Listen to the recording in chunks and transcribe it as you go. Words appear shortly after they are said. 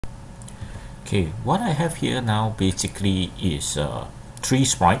Okay, what I have here now basically is three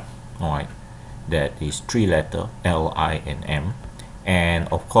sprite, alright, that is three letter L, I, and M, and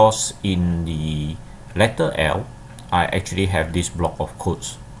of course in the letter L, I actually have this block of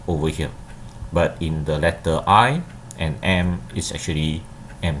codes over here, but in the letter I and M is actually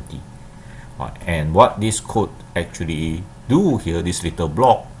empty. Right, and what this code actually do here, this little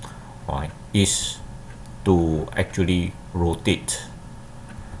block, right, is to actually rotate,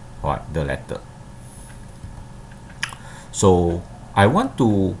 right, the letter. So I want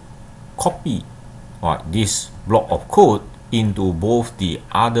to copy, right, this block of code into both the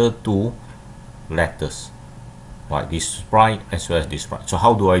other two letters, right, this sprite as well as this sprite. So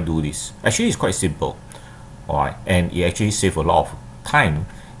how do I do this? Actually, it's quite simple, alright, and it actually saves a lot of time.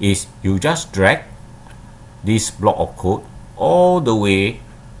 Is you just drag this block of code all the way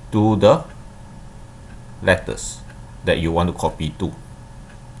to the letters that you want to copy to.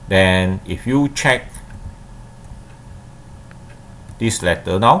 Then if you check this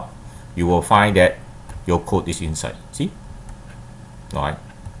letter now, you will find that your code is inside. See? Alright.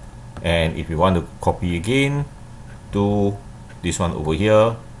 And if you want to copy again to this one over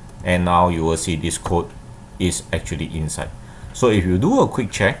here, and now you will see this code is actually inside. So if you do a quick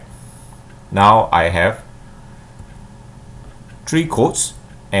check, now I have three codes,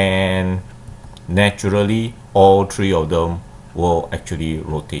 and naturally all three of them will actually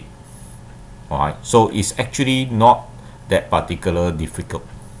rotate. Alright, so it's actually not that particular difficult.